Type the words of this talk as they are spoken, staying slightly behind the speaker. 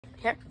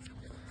Here.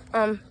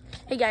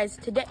 Hey guys,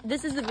 today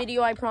this is the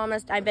video I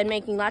promised. I've been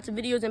making lots of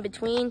videos in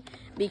between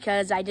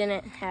because I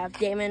didn't have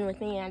Damon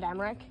with me and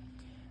Emmerich.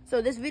 So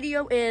this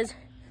video is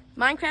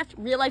Minecraft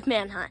real life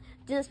manhunt.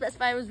 Didn't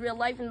specify it was real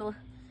life in the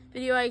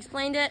video I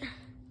explained it,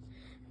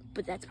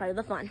 but that's part of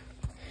the fun.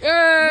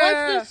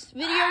 Once this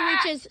video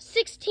reaches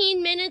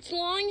 16 minutes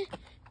long,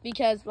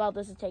 because, well,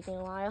 this is taking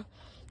a while,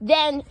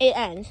 then it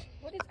ends.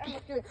 What is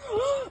Emmerich doing?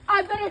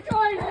 I better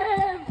join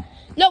him!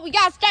 No, we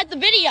gotta start the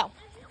video.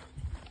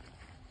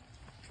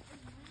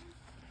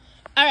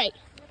 All right.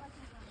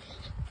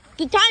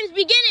 The time's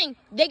beginning.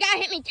 They gotta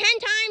hit me 10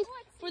 times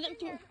for them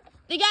to.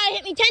 They gotta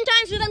hit me 10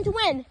 times for them to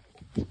win.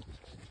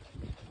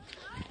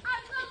 I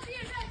love the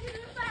adventure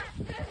the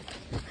fastest.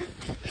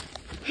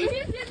 He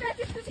is the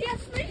adventure because he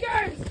has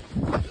sneakers.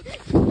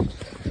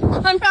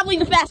 I'm probably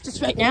the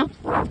fastest right now.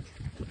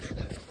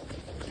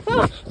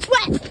 Oh,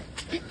 sweat.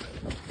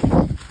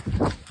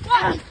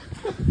 Ah.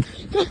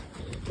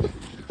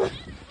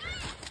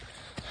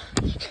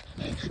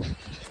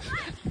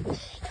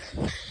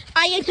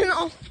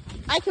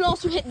 I can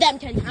also hit them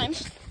 10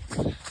 times.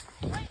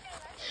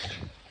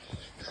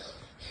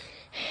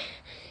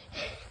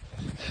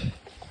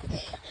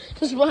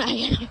 This is what I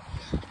get.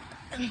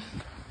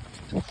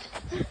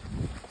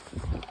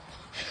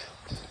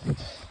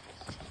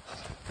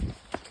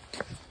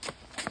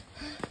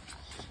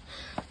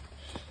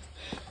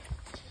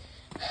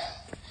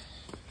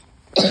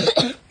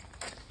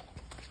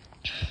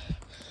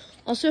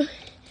 Also, if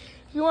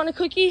you want a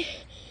cookie,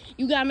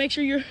 you gotta make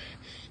sure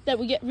that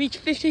we reach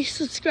 50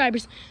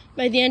 subscribers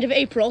by the end of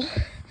April.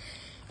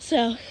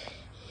 So,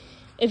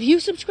 if you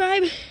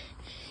subscribe,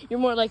 you're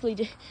more likely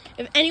to.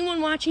 If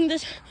anyone watching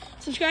this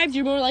subscribes,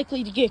 you're more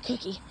likely to get a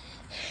cookie.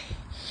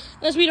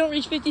 Unless we don't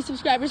reach 50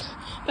 subscribers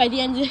by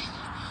the end of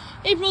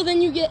April,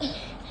 then you get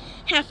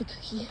half a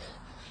cookie.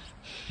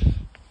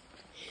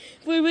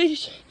 If we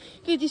reach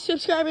 50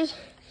 subscribers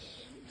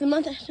the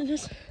month after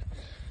this,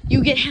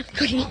 you get half a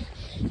cookie.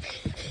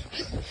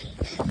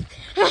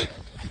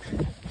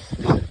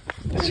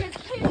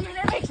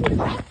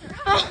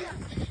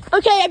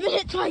 Okay, I've been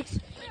hit twice.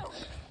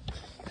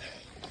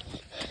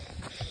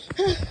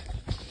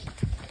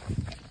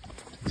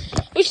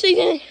 Which they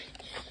did.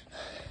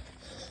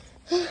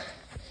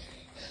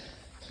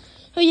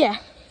 Oh yeah.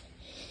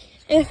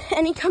 If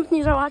any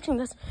companies are watching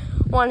this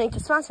wanting to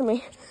sponsor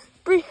me,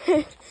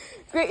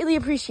 greatly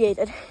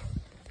appreciated.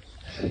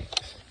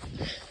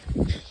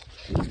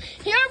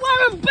 Here I'm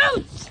wearing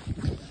boots!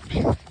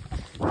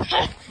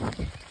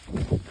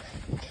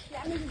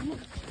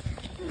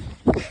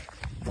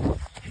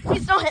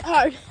 Please don't hit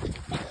hard.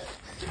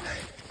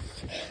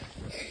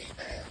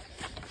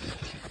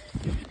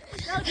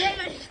 No,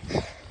 David.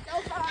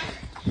 No far.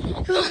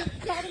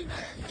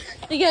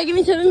 You gotta give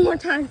me 7 more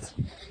times. No.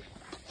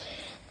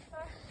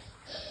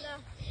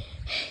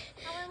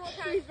 How many more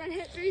times? He's been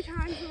hit 3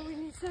 times, but we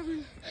need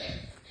 7.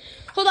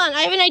 Hold on,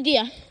 I have an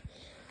idea.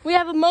 We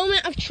have a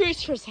moment of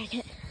truth for a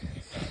second.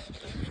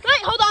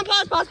 Right, hold on,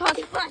 pause.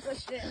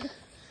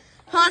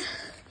 Pause.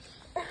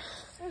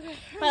 Okay.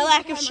 My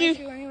lack of shoe.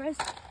 Anyways.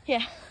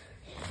 Yeah.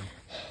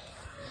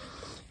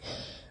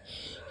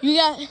 You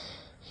got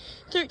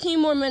 13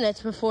 more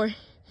minutes before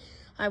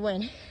I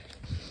win.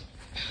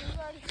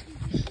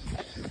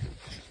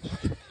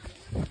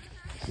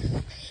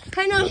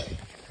 I know.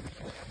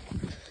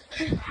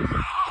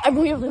 I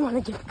really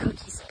want to give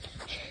cookies.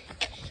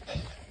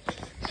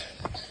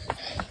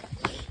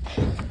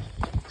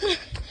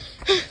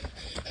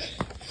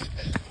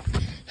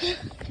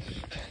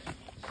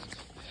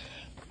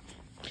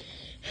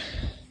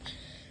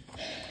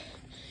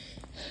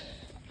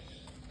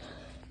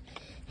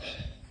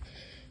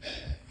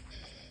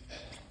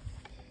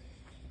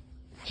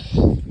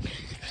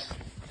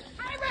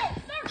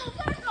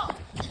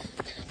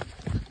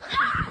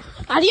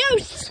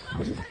 Adios!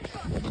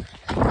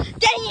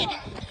 Dang it!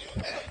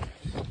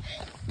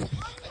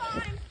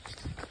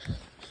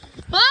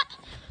 What?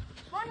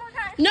 1 more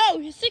time.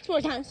 No, 6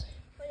 more times.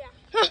 Oh,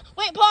 yeah.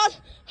 Wait,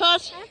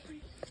 pause.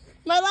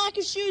 My lack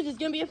of shoes is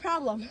gonna be a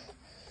problem.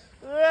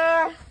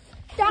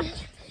 Stop.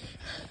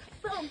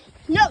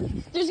 No,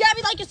 there's gotta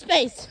be like a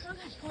space.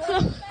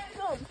 Okay.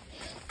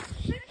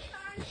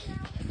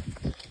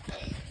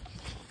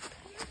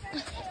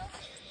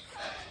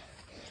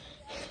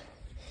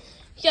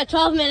 You got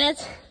 12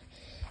 minutes.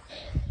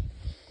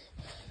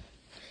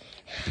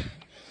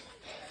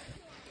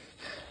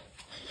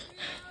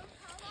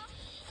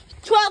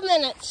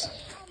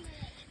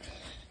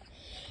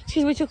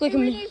 Because we took like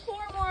we need 4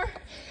 more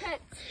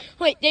hits.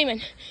 Wait,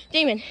 Damon.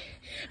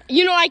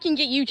 You know I can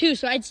get you too,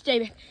 so I'd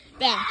stay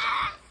back.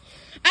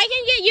 I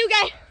can get you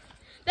guys.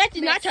 That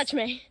did not touch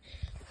me.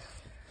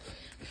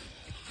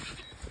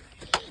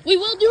 We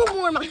will do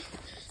more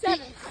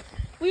 7.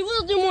 We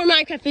will do more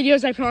Minecraft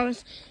videos, I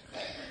promise.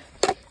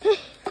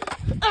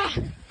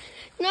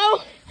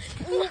 No!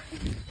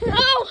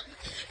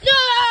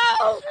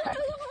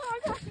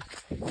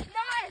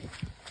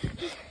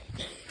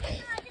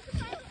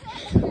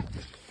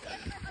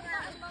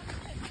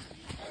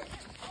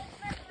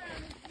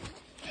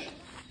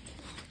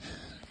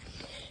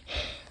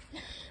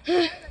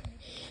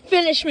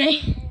 Finish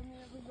me.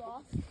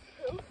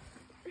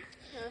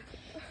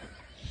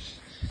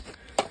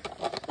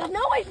 There's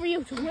no way for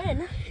you to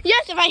win.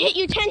 Yes, if I hit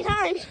you 10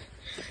 times.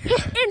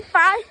 In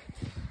 5.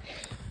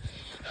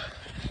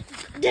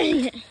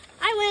 Dang it.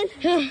 I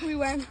win. We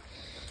win.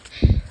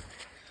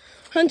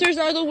 Hunters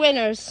are the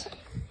winners.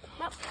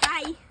 Well,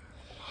 bye.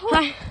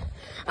 Bye.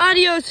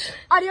 Adios,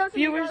 Adios,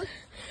 viewers. amigos.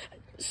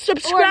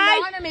 Subscribe.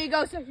 Or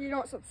non-amigos if you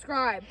don't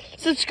subscribe.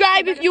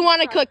 Subscribe if you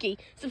want a cookie.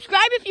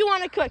 Subscribe if you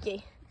want a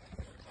cookie.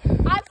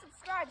 I've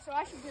subscribed, so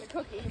I should get a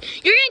cookie.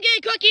 You're gonna get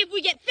a cookie if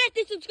we get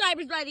 50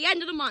 subscribers by the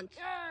end of the month.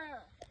 Yeah.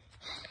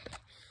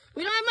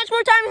 We don't have much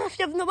more time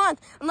left of the month.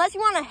 Unless you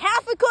want a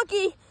half a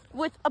cookie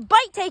with a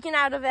bite taken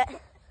out of it,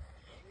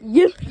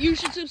 you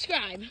should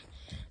subscribe.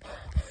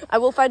 I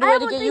will find a way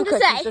to get you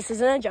cookies. This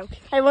isn't a joke.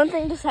 I have one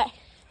thing to say.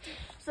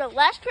 So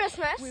last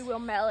Christmas, We will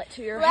mail it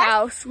to your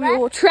house. We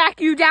will track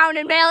you down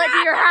and mail it to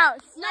your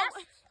house.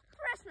 last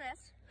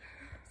Christmas,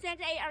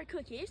 Santa ate our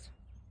cookies.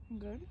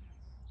 Good.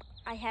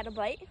 I had a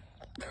bite.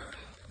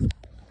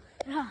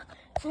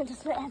 Santa's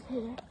so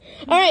happy.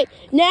 All right,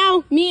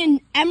 now me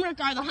and Emmerich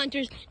are the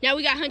hunters. Now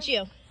we gotta hunt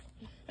you.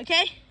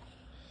 Okay?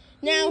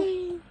 Now,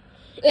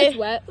 It's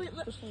wet.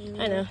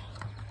 I know.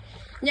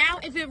 Now,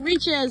 if it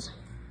reaches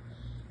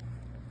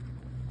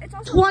It's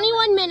also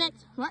 21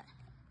 minutes, what?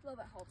 a little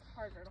bit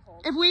harder to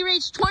hold. If we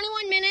reach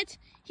 21 minutes,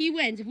 he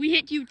wins. If we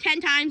hit you 10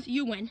 times,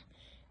 you win.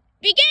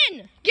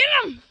 Begin! Get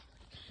him!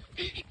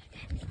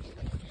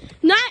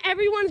 Not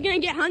everyone's gonna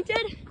get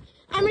hunted.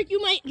 Emmerich,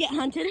 you might get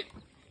hunted.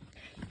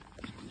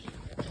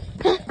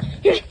 Circle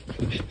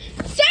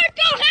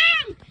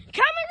him!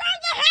 Come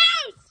around the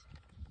house!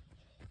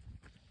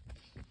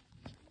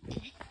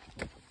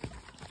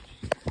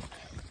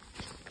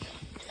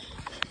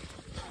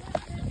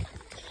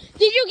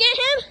 Did you get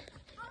him?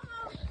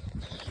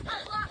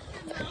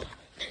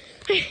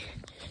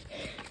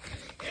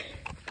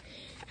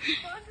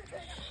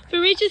 If it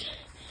reaches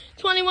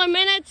 21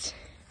 minutes,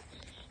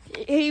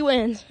 he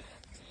wins.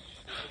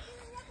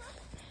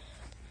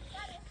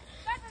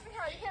 That doesn't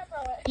count. You can't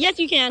throw it. Yes,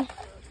 you can.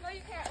 No,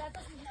 you can't. That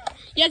doesn't count.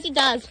 Yes, it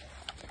does.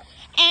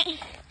 And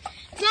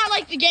it's not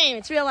like the game,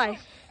 it's real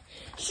life.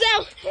 So,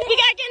 we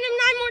gotta get him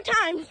 9 more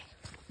times.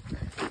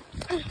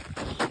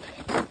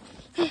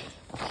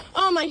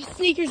 Oh, my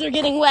sneakers are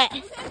getting wet.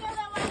 You can't go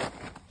that way.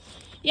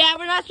 Yeah,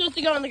 we're not supposed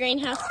to go in the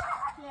greenhouse.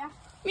 Yeah.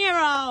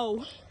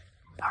 Miro!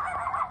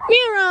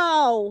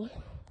 Miro!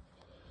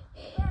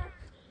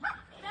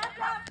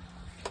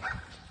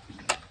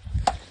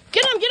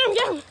 Get him, get him,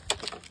 get him!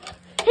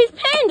 He's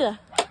Panda!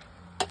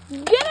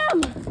 Get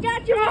him!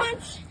 Got you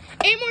once.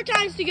 8 more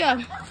times to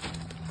go.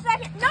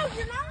 Second. No,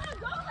 you're not gonna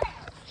go there.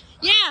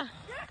 Yeah,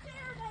 You're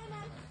there,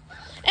 Damon.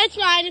 it's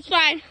fine, it's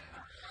fine.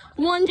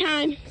 1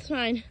 time, it's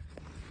fine.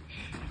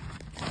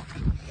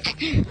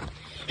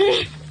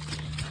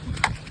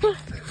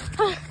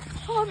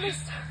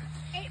 Almost.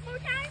 8 more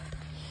times?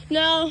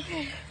 No,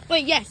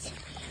 wait, yes.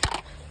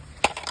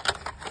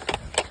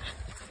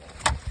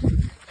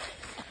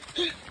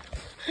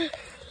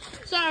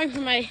 Sorry for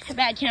my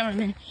bad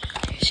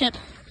cameramanship.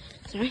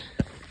 Sorry.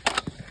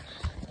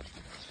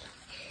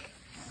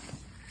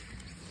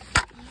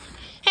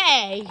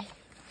 Hey.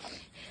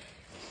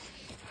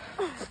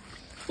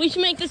 We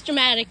should make this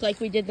dramatic like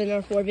we did the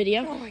Nerf War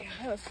video. Oh my god,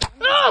 that was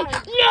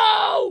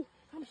Oh, no!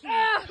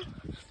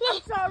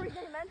 I'm sorry,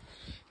 Damon.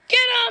 Get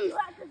him! You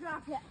have to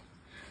drop it.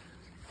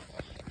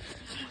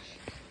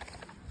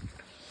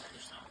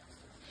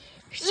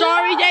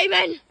 Sorry,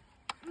 Damon.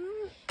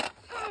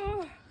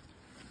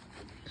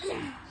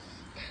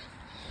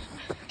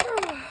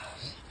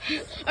 All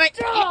right.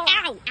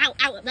 Ow, ow,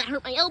 ow. That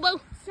hurt my elbow.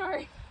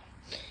 Sorry.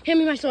 Hand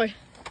me my sword.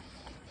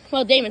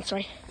 Well, Damon's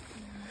sword.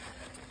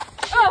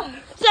 Oh.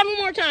 7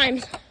 more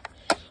times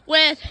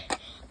with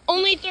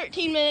only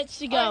 13 minutes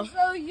to go.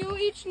 So you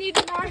each need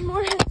 9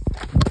 more hits.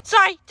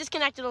 Sorry,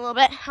 disconnected a little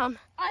bit.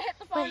 I hit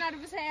the phone out of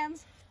his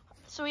hands.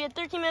 So we had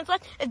 13 minutes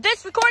left. If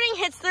this recording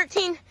hits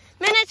 13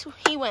 minutes,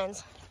 he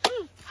wins.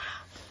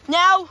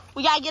 Now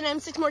we gotta get him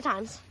 6 more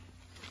times.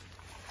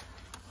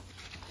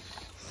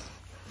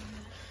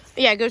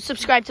 Yeah, go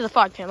subscribe to the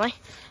Fog Family.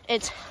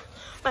 It's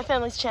my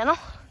family's channel.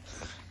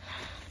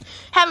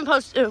 Haven't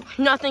posted,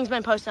 nothing's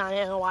been posted on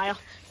it in a while.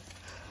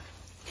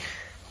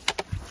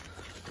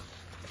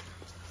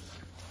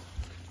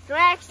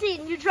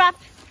 Maxine, you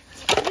dropped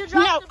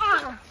No.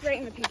 right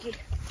in the pinky.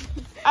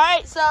 All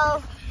right,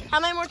 so how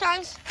many more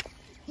times?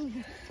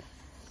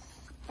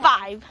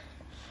 5.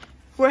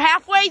 We're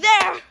halfway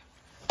there.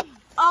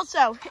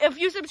 Also, if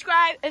you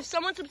subscribe, if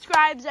someone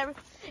subscribes,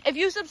 if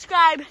you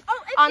subscribe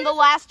on the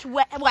last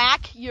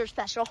whack, you're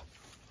special.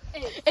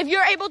 If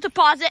you're able to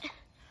pause it,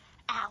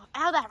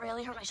 ow, that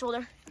really hurt my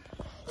shoulder.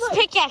 This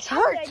pickaxe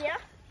hurts.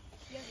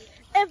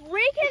 If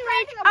we can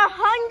reach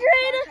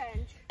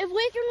 100, if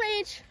we can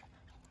reach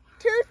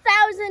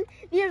 2,000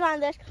 views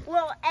on this,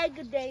 we'll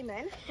egg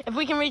Damon. If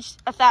we can reach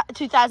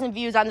 2,000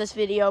 views on this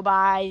video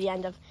by the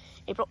end of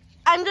April,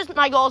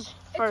 my goals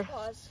for.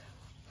 Pause.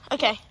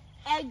 Okay.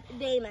 egg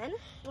Damon.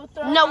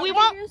 No, we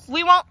won't.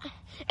 We won't.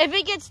 If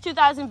it gets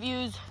 2,000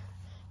 views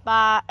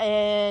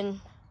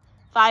in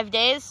 5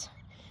 days,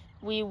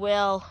 we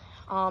will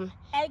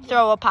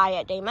throw a pie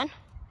at Damon.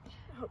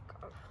 Oh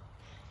God.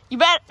 You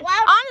bet.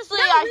 Wow. Honestly,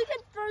 no, we can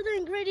throw the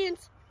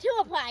ingredients to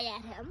a pie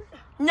at him.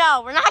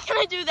 No, we're not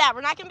gonna do that.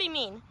 We're not gonna be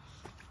mean.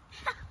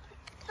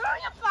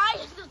 Throwing a pie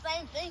is the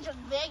same thing, just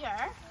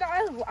bigger.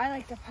 No, I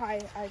like the pie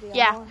idea.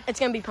 Yeah, more. it's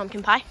gonna be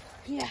pumpkin pie.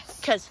 Yes.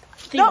 Cause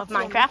theme of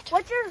Minecraft.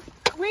 What's your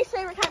least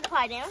favorite kind of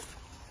pie, Dan?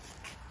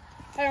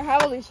 I don't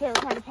have a least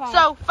favorite kind of pie.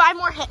 So 5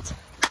 more hits.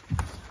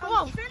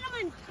 Oh,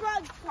 cinnamon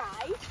bug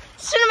pie.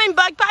 Cinnamon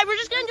bug pie. We're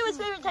just gonna do his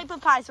favorite type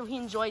of pie, so he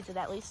enjoys it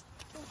at least.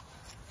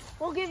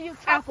 We'll give you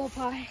apple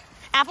pie.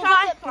 Apple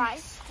chocolate pie. pie.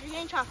 You're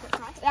getting chocolate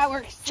pie. That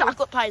works. Too.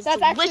 Chocolate pie is That's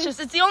delicious.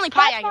 It's the only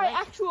pie I That's my can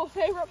make. actual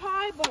favorite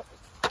pie, but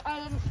I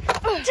didn't.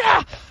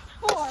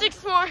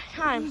 6 more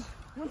times.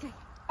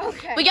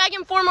 Okay. We gotta get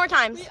him 4 more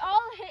times. We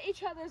all hit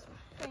each other's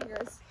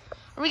fingers.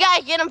 We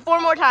gotta get him 4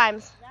 more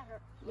times.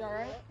 You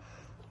alright?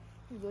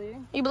 You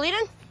bleeding? You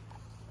bleeding?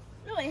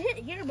 No, I hit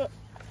here, but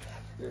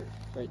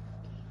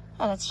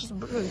Oh, that's just a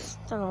bruise.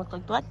 Doesn't look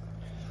like blood.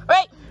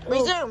 Right,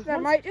 resume.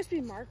 That might just be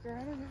marker.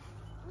 I don't know.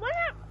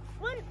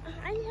 what?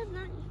 I have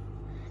not.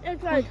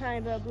 It's probably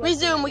kind of a blood.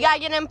 Resume. We gotta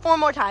get him 4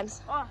 more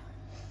times. Oh.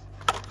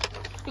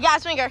 You got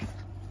his finger.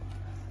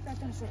 That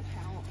doesn't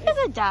count. Yes,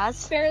 it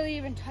does. Barely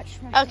even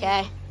touched my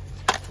Okay.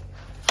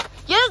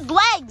 Get his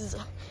legs.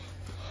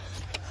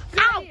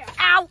 Ow! Yeah.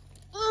 Ow!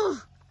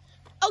 Ugh.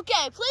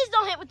 Okay, please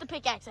don't hit with the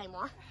pickaxe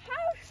anymore.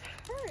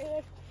 How?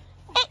 Hurry.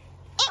 It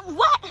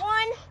what? 1.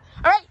 All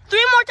right,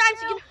 3 more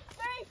times. You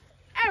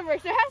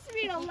Emmerich, there has to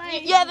be a can.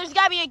 leg. Yeah, there's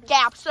gotta be a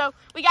gap, so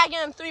we gotta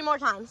get him 3 more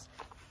times.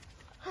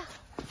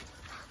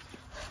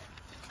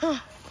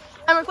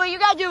 Emmerich, what you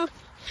gotta do?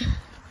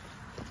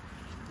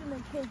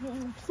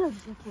 So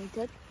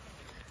disappointed.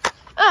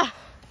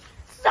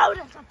 So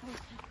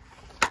disappointed.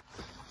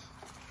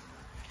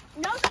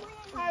 No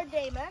swinging hard,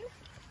 Damon.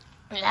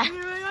 Yeah.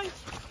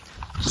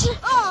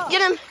 Oh.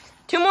 Get him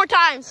 2 more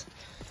times.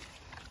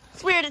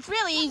 It's weird. It's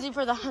really easy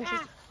for the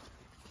hunters.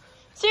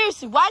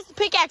 Seriously, why does the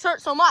pickaxe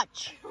hurt so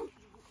much?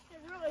 It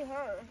really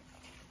hurt.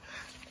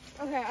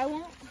 Okay, I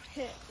won't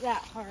hit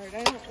that hard.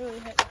 I don't really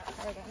hit that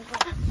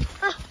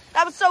hard.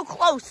 That was so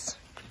close.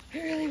 It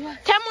really was.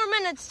 10 more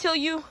minutes till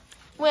you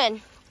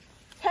win.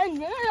 10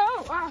 minutes?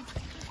 Oh, wow.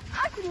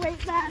 I can wait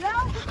that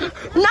out.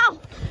 No!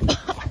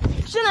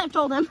 Shouldn't have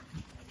told him.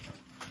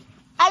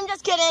 I'm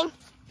just kidding.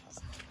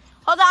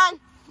 Hold on.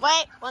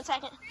 Wait, 1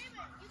 second.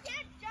 Damon, you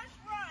can't just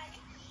run.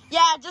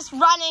 Yeah, just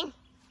running.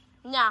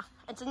 Nah,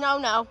 it's a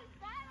no-no.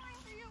 Battling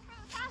for you for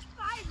the past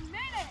 5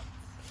 minutes.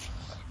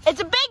 It's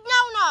a big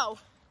no-no.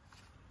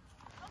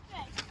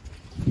 Okay.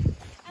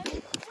 I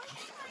mean, what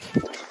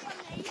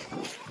is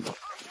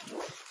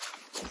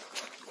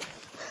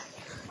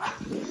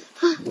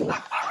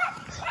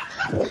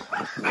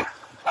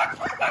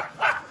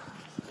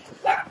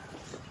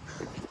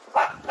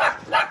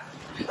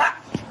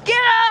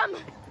Get him!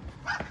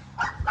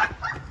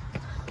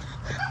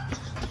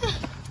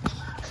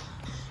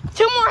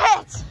 2 more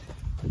hits.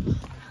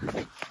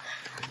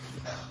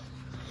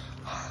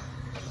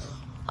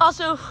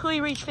 Also, we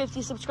reach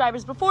 50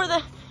 subscribers. Before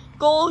the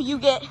goal, you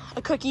get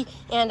a cookie,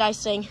 and I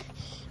sing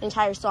an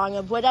entire song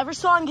of whatever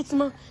song gets the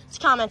most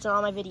comments on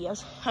all my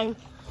videos. I mean,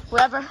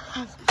 whoever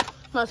has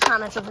most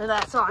comments over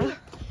that song.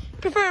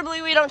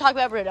 Preferably, we don't talk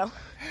about Bruno.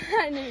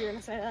 I knew you were going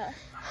to say that.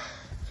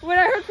 When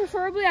I heard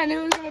preferably, I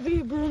knew it was going to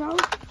be Bruno.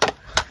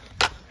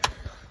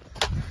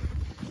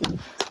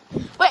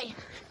 Wait,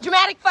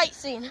 dramatic fight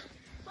scene.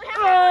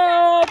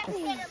 Oh.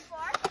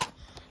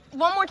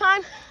 1 more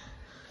time.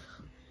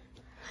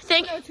 I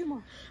think. No, 2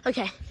 more.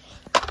 Okay.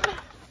 I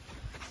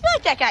feel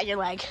like that got your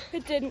leg.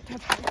 It didn't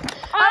touch me.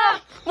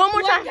 1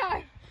 more One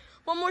time.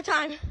 1 more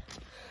time.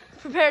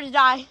 Prepare to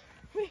die.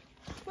 Wait.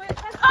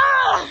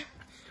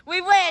 We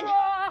win.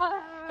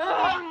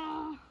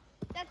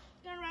 That's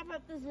gonna wrap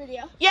up this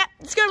video. Yeah,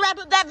 it's gonna wrap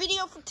up that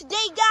video for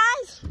today,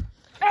 guys.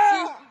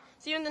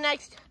 See you in the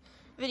next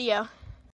video.